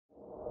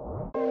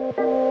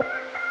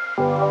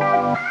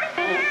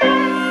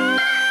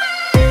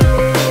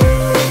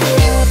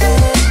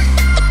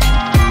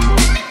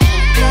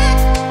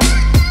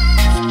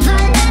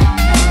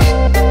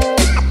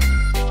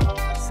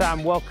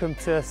welcome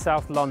to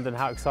South London.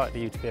 How excited are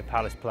you to be a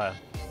Palace player?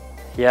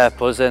 Yeah,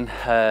 buzzing.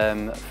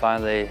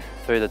 Finally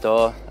through the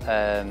door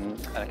and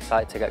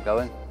excited to get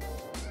going.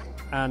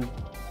 And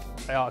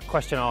a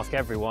question I ask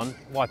everyone,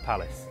 why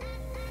Palace?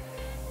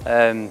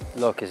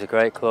 Look, it's a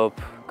great club,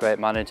 great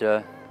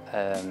manager,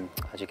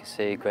 as you can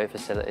see, great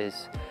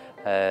facilities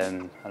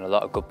and a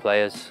lot of good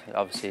players.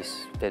 Obviously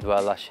did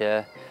well last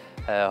year.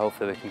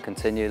 Hopefully we can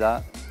continue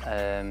that.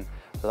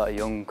 A lot of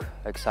young,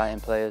 exciting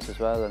players as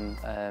well, and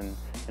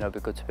you know, it'd be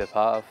good to be a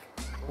part of.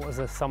 What has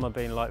the summer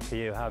been like for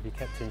you? How have you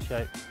kept in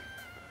shape?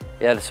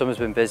 Yeah, the summer's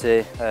been busy.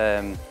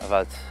 I've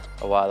had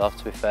a while off,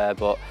 to be fair,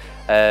 but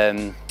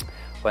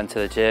went to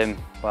the gym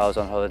while I was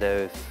on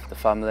holiday with the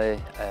family,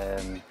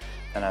 and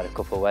I had a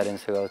couple of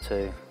weddings to go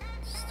to.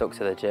 Stuck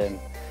to the gym,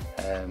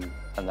 and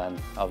then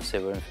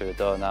obviously we're in through the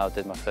door now.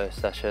 Did my first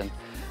session,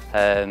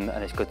 and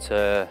it's good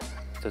to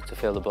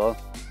feel the ball.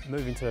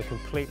 Moving to a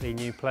completely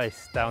new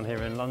place down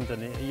here in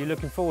London, are you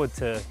looking forward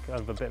to kind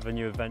of a bit of a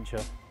new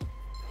adventure?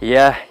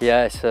 Yeah,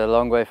 it's a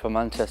long way from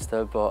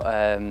Manchester, but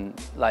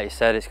like you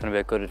said, it's going to be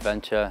a good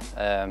adventure.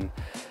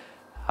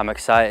 I'm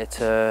excited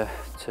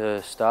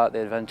to start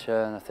the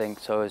adventure, and I think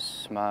so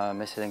is my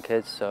missus and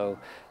kids. So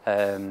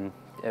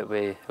it'll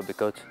be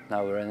good.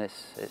 Now we're in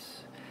this.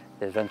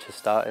 The adventure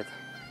started.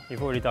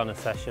 You've already done a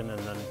session and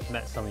then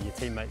met some of your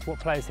teammates. What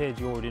players here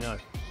do you already know?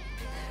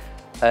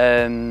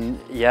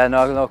 Yeah, no,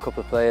 I know a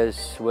couple of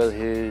players: Will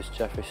Hughes,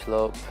 Jeffrey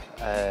Slope,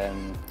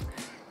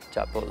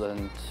 Jack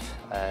Butland.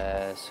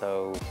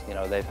 So you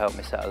know, they've helped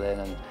me settle in,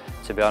 and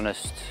to be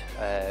honest,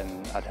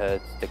 I'd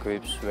heard the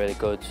group's really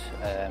good,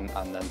 and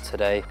then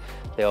today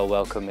they all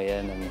welcome me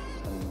in, and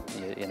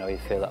you know, you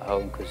feel at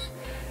home, because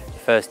your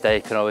first day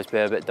can always be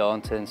a bit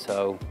daunting.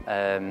 So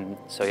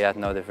yeah,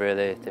 no, they've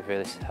really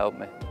helped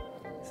me.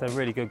 It's a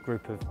really good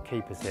group of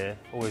keepers here.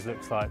 Always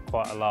looks like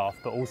quite a laugh,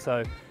 but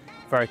also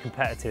very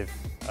competitive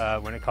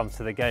when it comes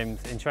to the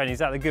games in training. Is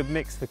that a good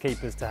mix for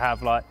keepers to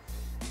have, like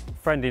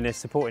friendliness,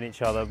 supporting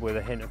each other with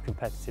a hint of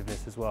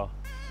competitiveness as well?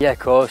 Yeah, of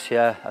course,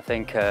 yeah. I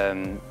think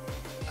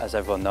as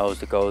everyone knows,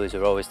 the goalies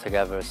are always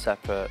together as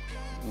separate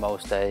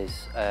most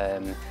days.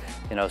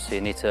 You know, so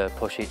you need to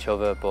push each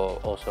other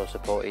but also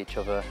support each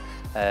other.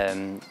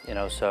 You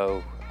know,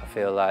 so I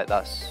feel like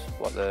that's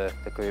what the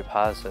group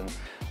has, and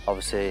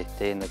obviously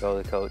Dean, the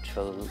goalie coach,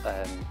 will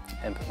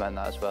implement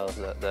that as well,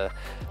 that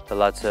the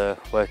lads are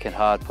working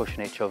hard,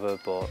 pushing each other,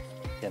 but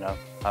you know,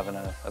 having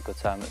a good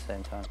time at the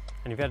same time.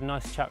 And you've had a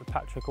nice chat with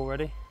Patrick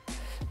already?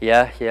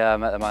 Yeah, I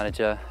met the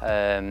manager,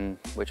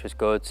 which was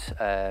good.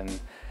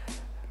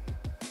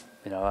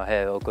 You know, I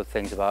hear all good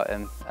things about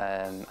him,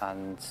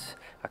 and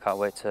I can't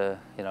wait to,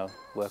 you know,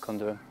 work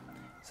under him.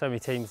 So many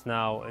teams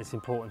now, it's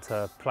important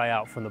to play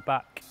out from the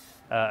back,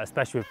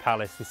 especially with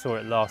Palace. We saw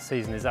it last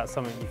season. Is that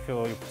something you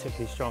feel you're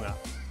particularly strong at?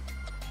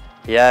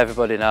 Yeah,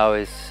 everybody now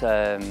is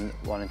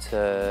wanting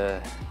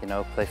to, you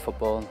know, play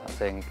football. I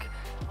think,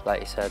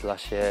 like you said,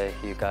 last year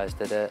you guys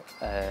did it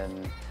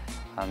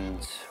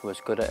and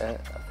was good at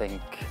it. I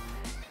think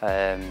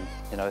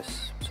you know,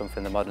 it's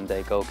something the modern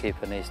day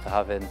goalkeeper needs to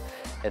have in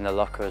the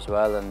locker as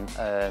well, and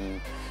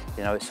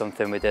you know, it's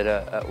something we did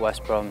at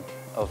West Brom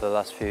over the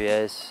last few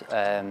years.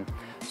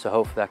 So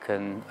hopefully I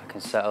can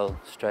settle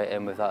straight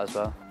in with that as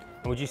well.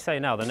 And would you say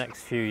now the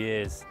next few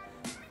years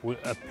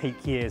are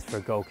peak years for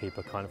a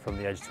goalkeeper, kind of from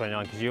the age of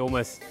 29, because you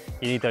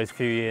need those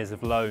few years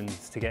of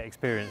loans to get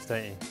experience,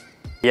 don't you?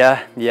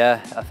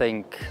 Yeah, I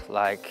think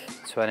like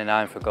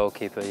 29 for a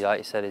goalkeeper, like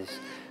you said, is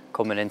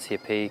coming into your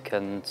peak,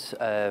 and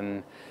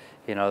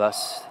you know,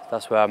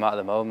 that's where I'm at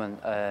the moment.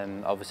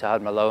 Obviously I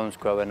had my loans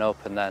growing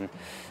up, and then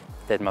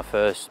did my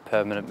first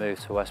permanent move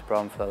to West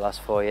Brom for the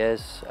last 4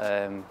 years,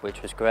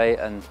 which was great,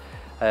 and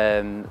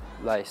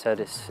like you said,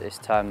 it's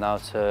time now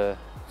to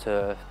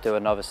do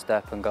another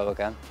step and go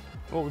again.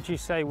 What would you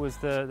say was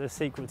the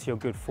secret to your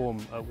good form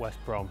at West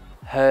Brom?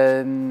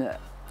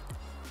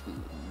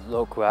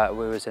 Look,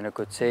 we was in a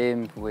good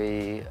team.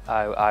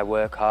 I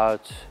work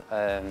hard.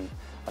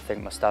 I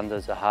think my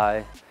standards are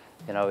high.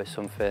 You know, it's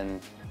something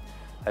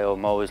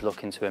I'm always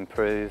looking to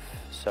improve.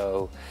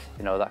 So,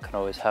 you know, that can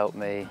always help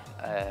me.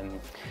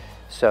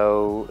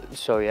 So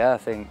yeah, I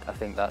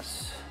think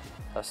that's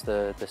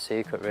the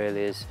secret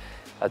really. Is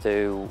I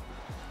do,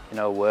 you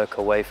know, work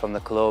away from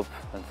the club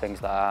and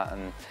things like that,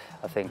 and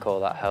I think all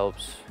that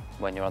helps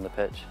when you're on the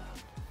pitch.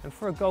 And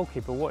for a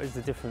goalkeeper, what is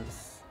the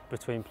difference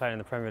between playing in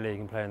the Premier League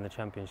and playing in the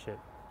Championship?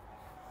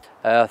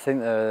 I think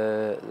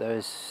there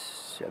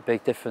is a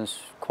big difference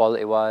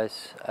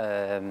quality-wise.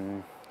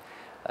 You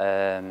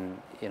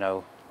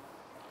know,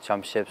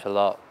 Championship's a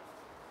lot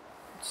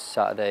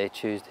Saturday,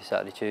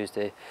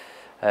 Tuesday,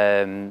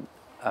 and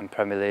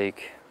Premier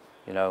League,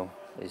 you know,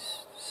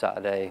 is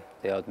Saturday,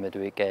 the odd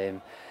midweek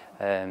game.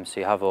 So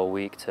you have all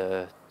week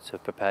to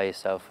prepare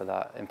yourself for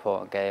that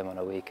important game on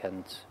a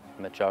weekend,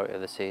 majority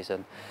of the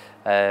season.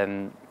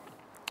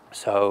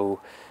 So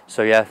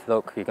yeah,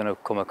 look, you're going to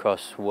come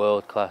across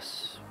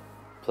world-class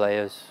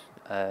players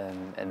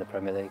in the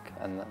Premier League,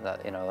 and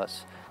that, you know,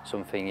 that's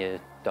something you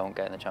don't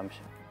get in the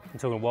Championship. You're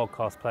talking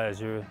world-class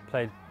players. You're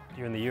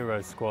in the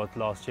Euros squad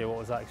last year. What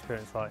was that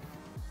experience like?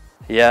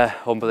 Yeah,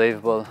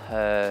 unbelievable.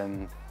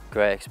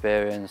 Great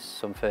experience,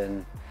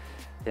 something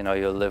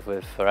you'll live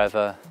with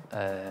forever.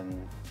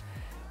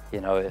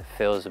 It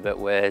feels a bit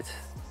weird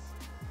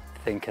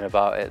thinking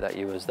about it that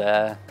you was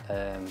there.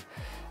 It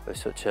was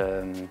such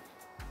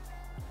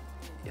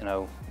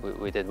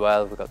we did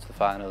well, we got to the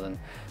final, and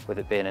with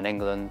it being in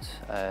England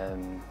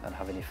and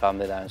having your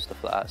family there and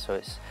stuff like that, so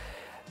it's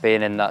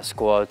being in that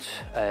squad,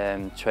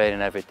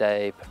 training every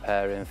day,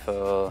 preparing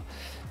for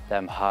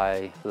them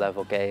high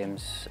level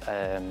games,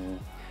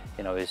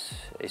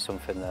 is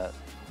something that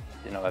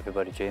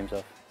everybody dreams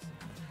of.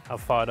 How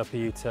fired up are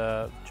you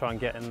to try and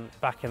get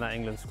back in that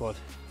England squad?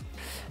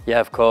 Yeah,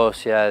 of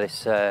course. Yeah,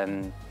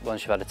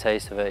 once you've had a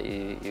taste of it,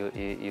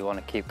 you want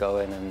to keep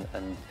going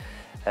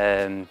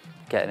and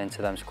getting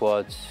into them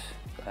squads,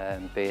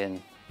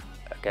 being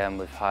again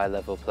with high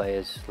level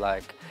players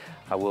like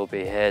I will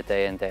be here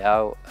day in day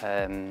out.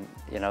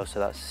 So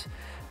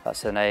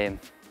that's an aim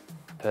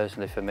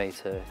personally for me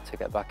to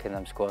get back in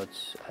them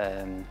squads.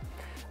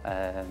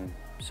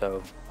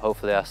 So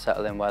hopefully I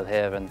settle in well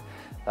here, and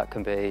that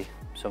can be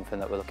something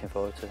that we're looking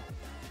forward to.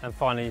 And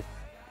finally,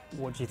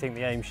 what do you think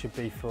the aim should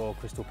be for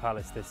Crystal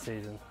Palace this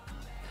season?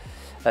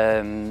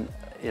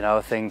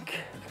 I think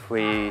if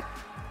we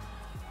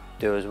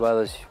do as well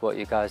as what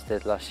you guys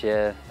did last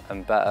year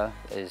and better,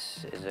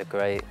 is a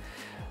great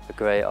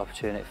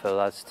opportunity for the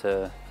lads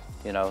to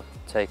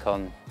take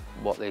on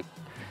what they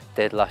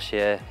did last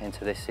year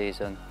into this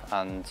season,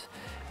 and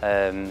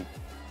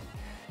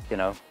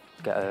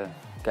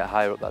get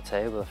higher up that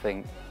table. I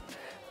think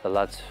the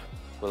lads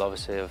will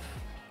obviously have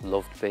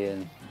loved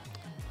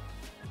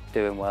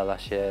doing well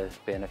last year,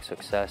 being a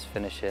success,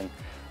 finishing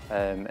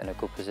in a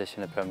good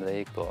position in the Premier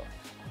League, but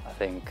I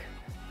think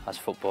as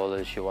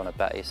footballers you want to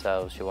better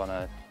yourselves, you want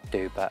to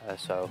do better,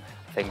 so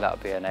I think that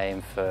would be an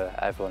aim for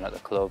everyone at the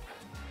club,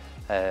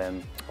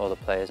 all the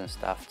players and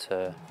staff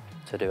to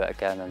do it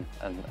again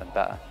and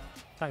better.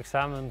 Thanks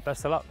Sam, and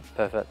best of luck.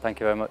 Perfect, thank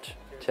you very much.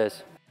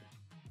 Cheers.